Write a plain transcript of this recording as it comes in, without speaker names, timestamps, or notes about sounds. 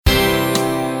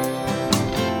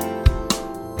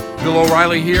Bill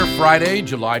O'Reilly here, Friday,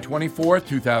 July 24th,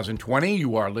 2020.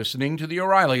 You are listening to the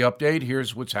O'Reilly Update.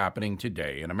 Here's what's happening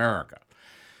today in America.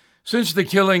 Since the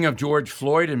killing of George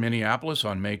Floyd in Minneapolis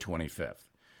on May 25th,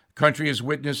 the country has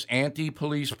witnessed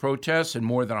anti-police protests in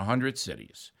more than 100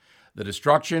 cities. The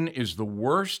destruction is the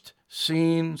worst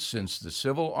seen since the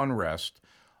civil unrest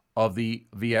of the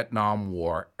Vietnam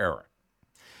War era.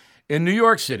 In New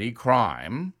York City,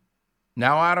 crime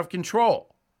now out of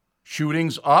control.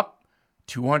 Shootings up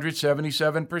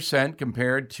 277%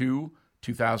 compared to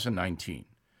 2019.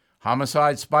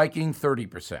 Homicide spiking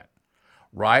 30%.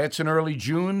 Riots in early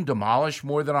June demolished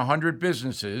more than 100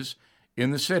 businesses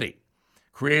in the city,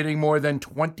 creating more than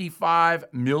 $25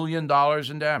 million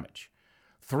in damage.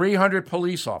 300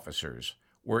 police officers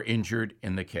were injured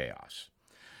in the chaos.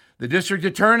 The district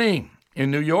attorney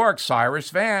in New York,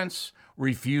 Cyrus Vance,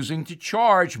 refusing to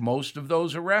charge most of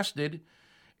those arrested,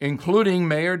 including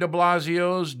Mayor de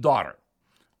Blasio's daughter.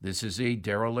 This is a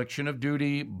dereliction of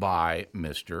duty by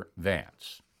Mr.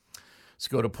 Vance. Let's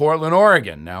go to Portland,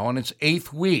 Oregon, now in its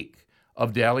 8th week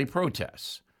of daily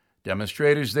protests.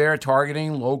 Demonstrators there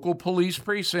targeting local police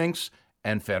precincts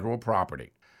and federal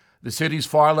property. The city's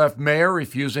far-left mayor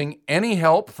refusing any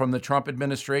help from the Trump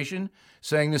administration,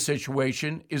 saying the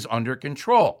situation is under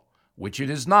control, which it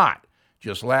is not.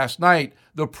 Just last night,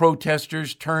 the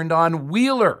protesters turned on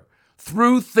Wheeler,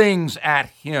 threw things at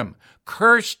him,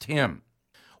 cursed him.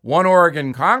 One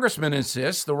Oregon congressman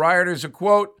insists the rioters are,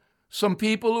 quote, some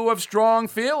people who have strong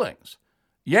feelings.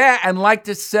 Yeah, and like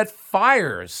to set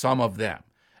fires, some of them,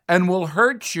 and will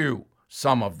hurt you,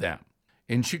 some of them.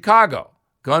 In Chicago,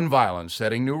 gun violence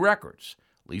setting new records.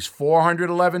 At least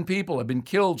 411 people have been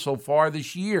killed so far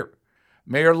this year.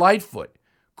 Mayor Lightfoot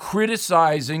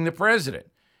criticizing the president,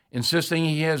 insisting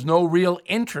he has no real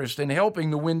interest in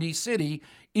helping the Windy City,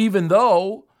 even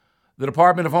though the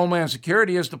Department of Homeland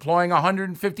Security is deploying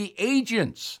 150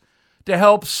 agents to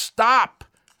help stop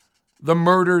the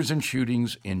murders and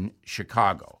shootings in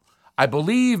Chicago. I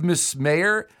believe, Miss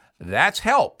Mayor, that's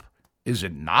help, is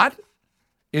it not?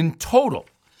 In total,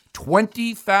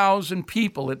 20,000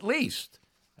 people at least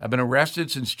have been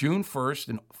arrested since June 1st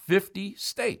in 50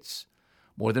 states.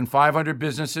 More than 500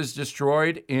 businesses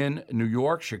destroyed in New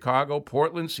York, Chicago,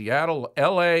 Portland, Seattle,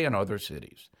 LA, and other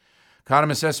cities.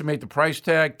 Economists estimate the price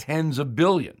tag tens of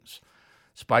billions.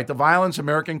 Despite the violence,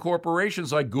 American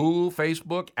corporations like Google,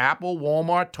 Facebook, Apple,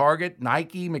 Walmart, Target,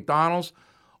 Nike, McDonald's,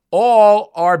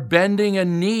 all are bending a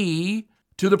knee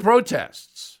to the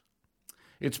protests.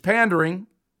 It's pandering,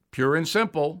 pure and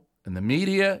simple, and the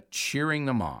media cheering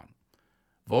them on.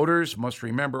 Voters must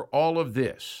remember all of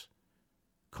this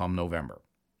come November.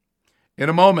 In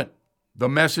a moment, the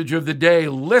message of the day,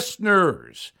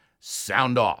 listeners,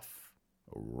 sound off.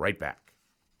 Right back.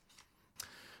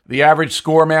 The average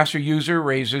ScoreMaster user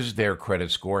raises their credit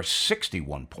score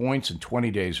 61 points in 20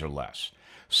 days or less.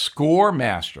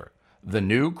 ScoreMaster, the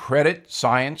new credit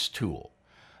science tool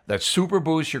that super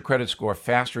boosts your credit score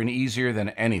faster and easier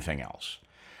than anything else.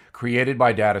 Created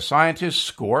by data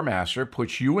scientists, ScoreMaster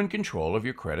puts you in control of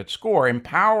your credit score,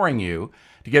 empowering you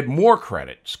to get more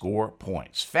credit score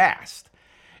points fast.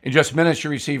 In just minutes, you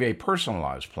receive a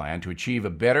personalized plan to achieve a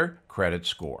better credit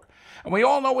score. And we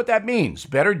all know what that means,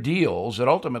 better deals that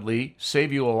ultimately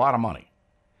save you a lot of money.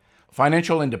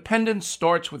 Financial independence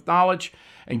starts with knowledge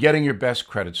and getting your best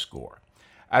credit score.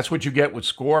 That's what you get with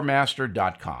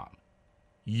ScoreMaster.com.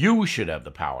 You should have the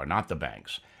power, not the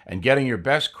banks. And getting your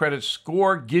best credit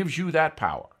score gives you that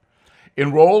power.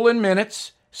 Enroll in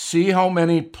minutes, see how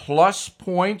many plus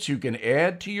points you can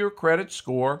add to your credit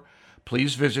score.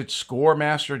 Please visit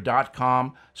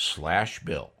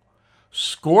ScoreMaster.com/Bill.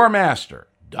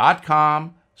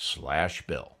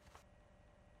 ScoreMaster.com/Bill.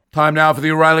 Time now for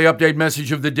the O'Reilly Update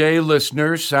message of the day.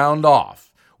 Listeners, sound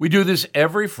off. We do this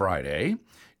every Friday.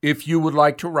 If you would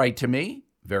like to write to me,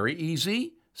 very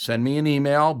easy. Send me an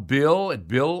email,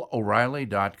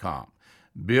 bill@BillO'Reilly.com.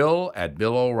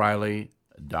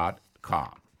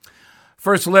 bill@BillO'Reilly.com.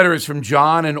 First letter is from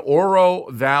John in Oro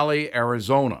Valley,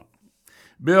 Arizona.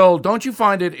 Bill, don't you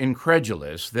find it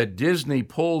incredulous that Disney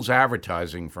pulls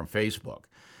advertising from Facebook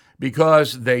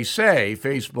because they say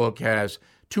Facebook has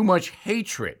too much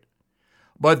hatred,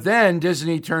 but then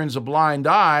Disney turns a blind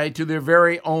eye to their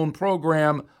very own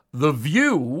program, The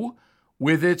View,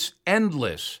 with its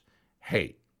endless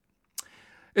hate?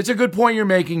 It's a good point you're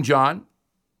making, John.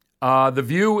 The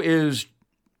View is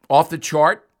off the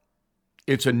chart.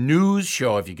 It's a news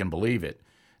show, if you can believe it.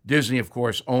 Disney, of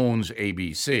course, owns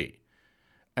ABC.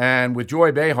 And with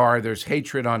Joy Behar, there's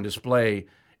hatred on display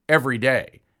every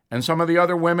day. And some of the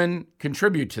other women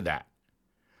contribute to that.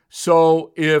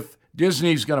 So if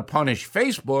Disney's going to punish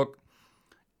Facebook,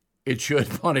 it should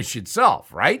punish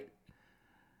itself, right?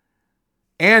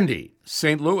 Andy,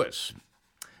 St. Louis.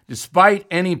 Despite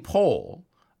any poll,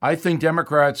 I think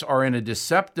Democrats are in a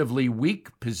deceptively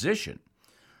weak position.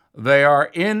 They are,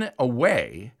 in a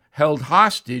way, held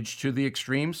hostage to the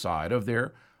extreme side of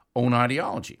their own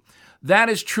ideology. That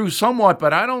is true somewhat,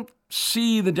 but I don't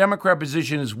see the Democrat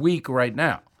position as weak right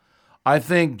now. I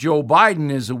think Joe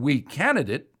Biden is a weak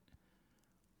candidate,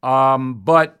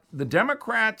 but the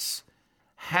Democrats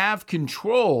have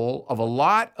control of a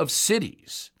lot of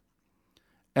cities,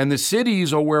 and the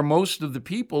cities are where most of the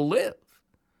people live.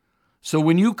 So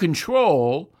when you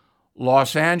control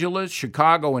Los Angeles,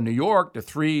 Chicago, and New York, the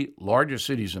three largest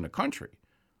cities in the country,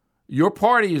 your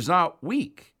party is not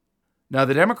weak. Now,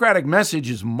 the Democratic message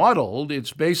is muddled.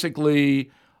 It's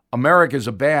basically America's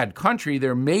a bad country.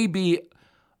 There may be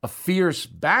a fierce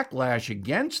backlash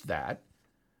against that,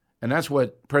 and that's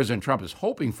what President Trump is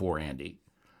hoping for, Andy.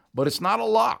 But it's not a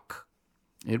lock.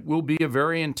 It will be a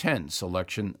very intense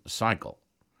election cycle.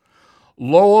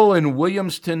 Lowell in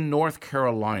Williamston, North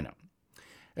Carolina.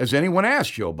 Has anyone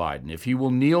asked Joe Biden if he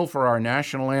will kneel for our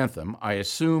national anthem? I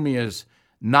assume he has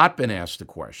not been asked the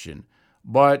question,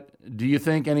 but do you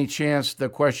think any chance the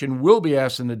question will be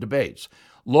asked in the debates?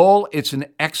 Lowell, it's an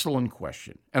excellent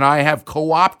question, and I have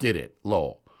co-opted it,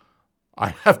 Lowell. I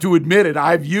have to admit it.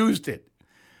 I've used it.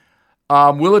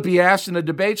 Will it be asked in the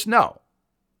debates? No.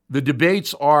 The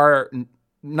debates are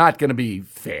not going to be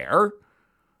fair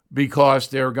because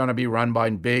they're going to be run by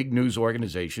big news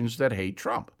organizations that hate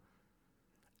Trump.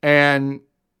 And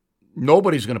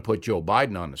nobody's going to put Joe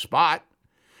Biden on the spot.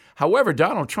 However,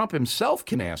 Donald Trump himself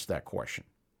can ask that question.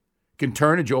 Can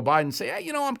turn to Joe Biden and say,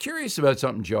 hey, I'm curious about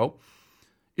something, Joe.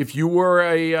 If you were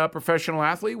a professional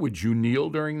athlete, would you kneel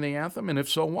during the anthem? And if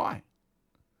so, why?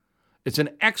 It's an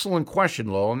excellent question,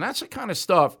 Lowell, and that's the kind of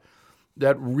stuff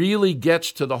that really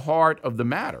gets to the heart of the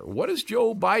matter. What does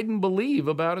Joe Biden believe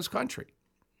about his country?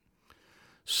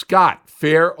 Scott,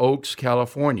 Fair Oaks,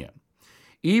 California.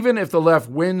 Even if the left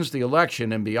wins the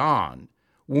election and beyond,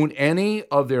 won't any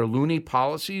of their loony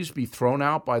policies be thrown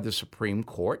out by the Supreme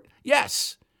Court?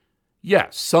 Yes.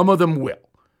 Yes, some of them will.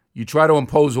 You try to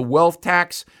impose a wealth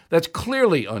tax, that's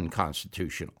clearly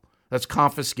unconstitutional. That's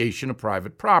confiscation of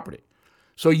private property.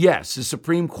 So yes, the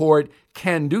Supreme Court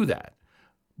can do that.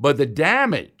 But the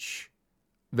damage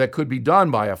that could be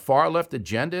done by a far-left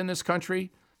agenda in this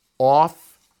country,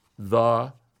 off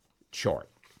the chart.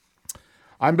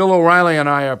 I'm Bill O'Reilly, and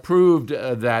I approved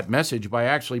that message by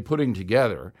actually putting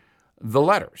together the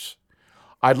letters.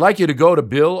 I'd like you to go to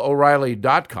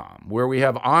BillO'Reilly.com, where we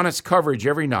have honest coverage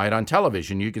every night on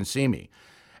television. You can see me.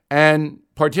 And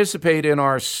participate in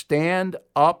our Stand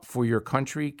Up for Your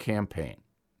Country campaign.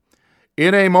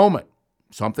 In a moment,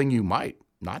 something you might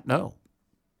not know.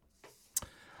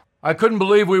 I couldn't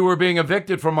believe we were being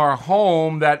evicted from our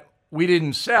home that we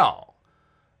didn't sell.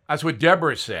 That's what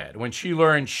Deborah said when she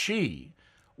learned she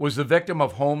was the victim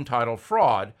of home title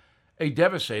fraud, a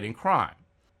devastating crime.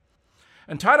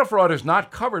 And title fraud is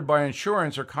not covered by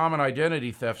insurance or common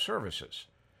identity theft services.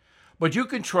 But you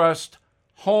can trust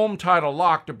Home Title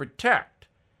Lock to protect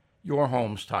your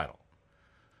home's title.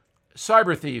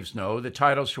 Cyber thieves know that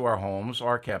titles to our homes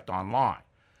are kept online.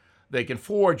 They can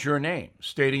forge your name,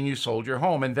 stating you sold your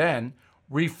home, and then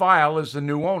refile as the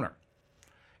new owner.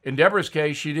 In Deborah's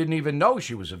case, she didn't even know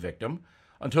she was a victim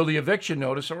until the eviction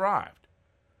notice arrived.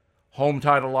 Home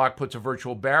Title Lock puts a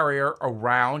virtual barrier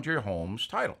around your home's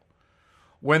title.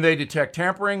 When they detect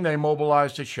tampering, they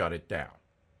mobilize to shut it down.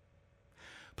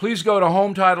 Please go to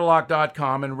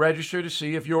HomeTitleLock.com and register to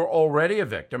see if you're already a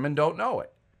victim and don't know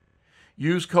it.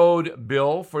 Use code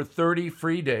BILL for 30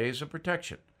 free days of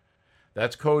protection.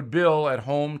 That's code BILL at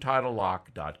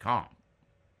HomeTitleLock.com.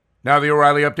 Now the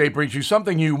O'Reilly Update brings you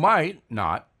something you might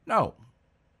not know.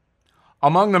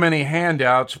 Among the many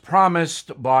handouts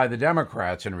promised by the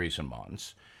Democrats in recent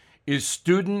months is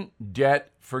student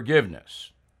debt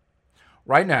forgiveness.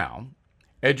 Right now,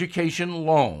 education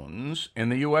loans in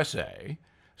the USA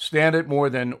stand at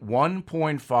more than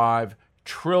 $1.5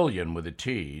 trillion with a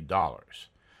T dollars,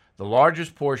 the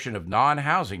largest portion of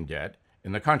non-housing debt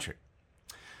in the country.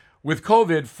 With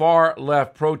COVID,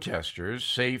 far-left protesters,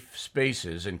 safe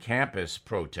spaces, and campus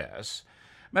protests,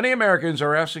 many Americans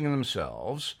are asking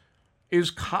themselves, is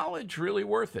college really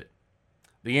worth it?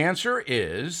 The answer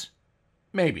is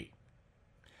maybe.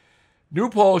 New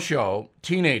polls show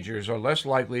teenagers are less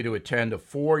likely to attend a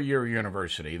 4-year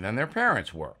university than their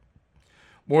parents were.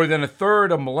 More than a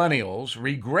third of millennials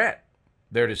regret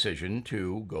their decision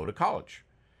to go to college.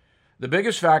 The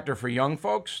biggest factor for young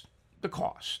folks, the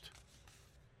cost.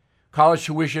 College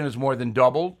tuition has more than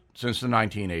doubled since the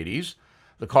 1980s.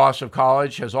 The cost of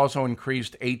college has also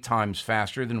increased 8 times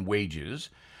faster than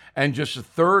wages, and just a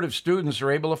third of students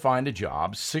are able to find a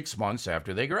job 6 months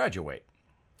after they graduate.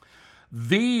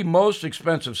 The most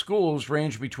expensive schools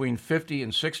range between $50,000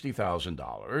 and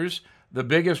 $60,000. The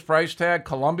biggest price tag,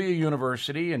 Columbia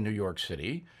University in New York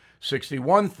City,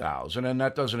 $61,000, and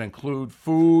that doesn't include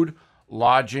food,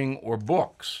 lodging, or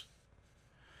books.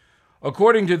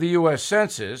 According to the U.S.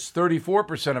 Census,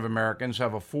 34% of Americans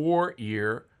have a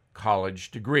 4-year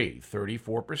college degree.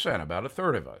 34%, about a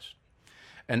third of us.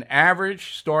 An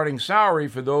average starting salary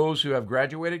for those who have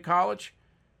graduated college,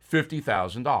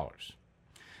 $50,000.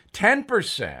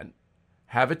 10%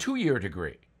 have a 2-year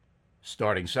degree.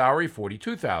 Starting salary,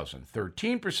 $42,000.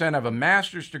 13% have a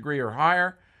master's degree or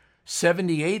higher,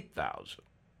 $78,000.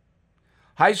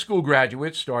 High school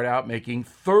graduates start out making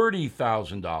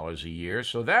 $30,000 a year,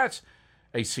 so that's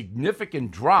a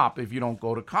significant drop if you don't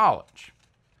go to college.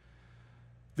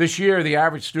 This year, the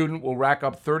average student will rack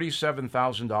up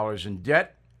 $37,000 in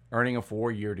debt, earning a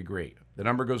 4-year degree. The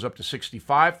number goes up to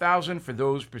 $65,000 for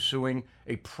those pursuing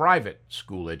a private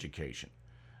school education.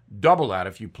 Double that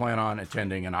if you plan on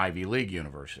attending an Ivy League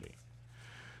university.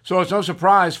 So it's no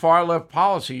surprise far-left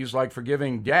policies like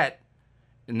forgiving debt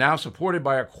are now supported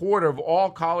by a quarter of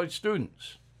all college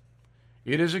students.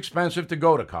 It is expensive to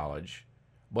go to college,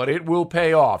 but it will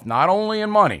pay off, not only in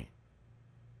money,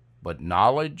 but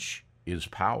knowledge is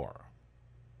power.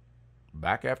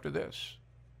 Back after this.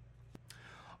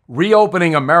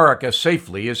 Reopening America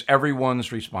safely is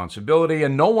everyone's responsibility,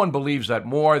 and no one believes that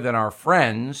more than our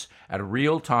friends at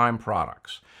Real Time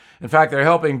Products. In fact, they're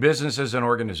helping businesses and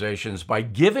organizations by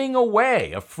giving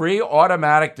away a free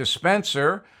automatic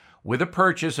dispenser with a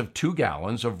purchase of 2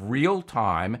 gallons of Real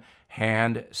Time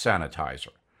hand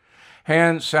sanitizer.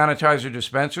 Hand sanitizer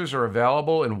dispensers are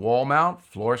available in wall mount,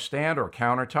 floor stand, or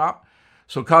countertop,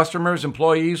 so customers,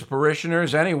 employees,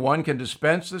 parishioners, anyone can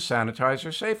dispense the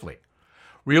sanitizer safely.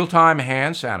 Real-Time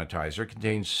hand sanitizer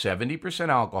contains 70%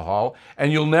 alcohol,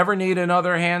 and you'll never need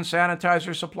another hand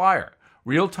sanitizer supplier.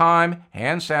 Real-Time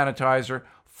hand sanitizer,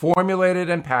 formulated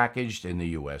and packaged in the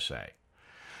USA.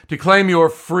 To claim your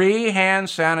free hand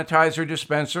sanitizer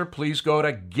dispenser, please go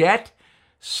to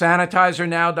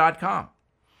getsanitizernow.com.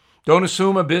 Don't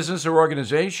assume a business or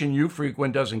organization you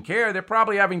frequent doesn't care. They're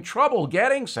probably having trouble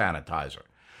getting sanitizer.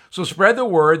 So spread the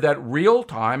word that Real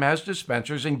Time has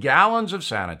dispensers and gallons of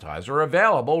sanitizer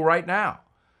available right now.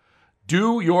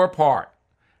 Do your part.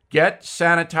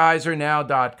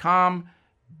 GetSanitizerNow.com.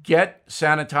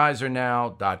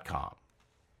 GetSanitizerNow.com.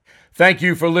 Thank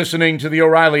you for listening to the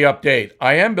O'Reilly Update.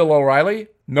 I am Bill O'Reilly.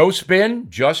 No spin,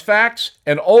 just facts,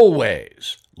 and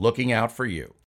always looking out for you.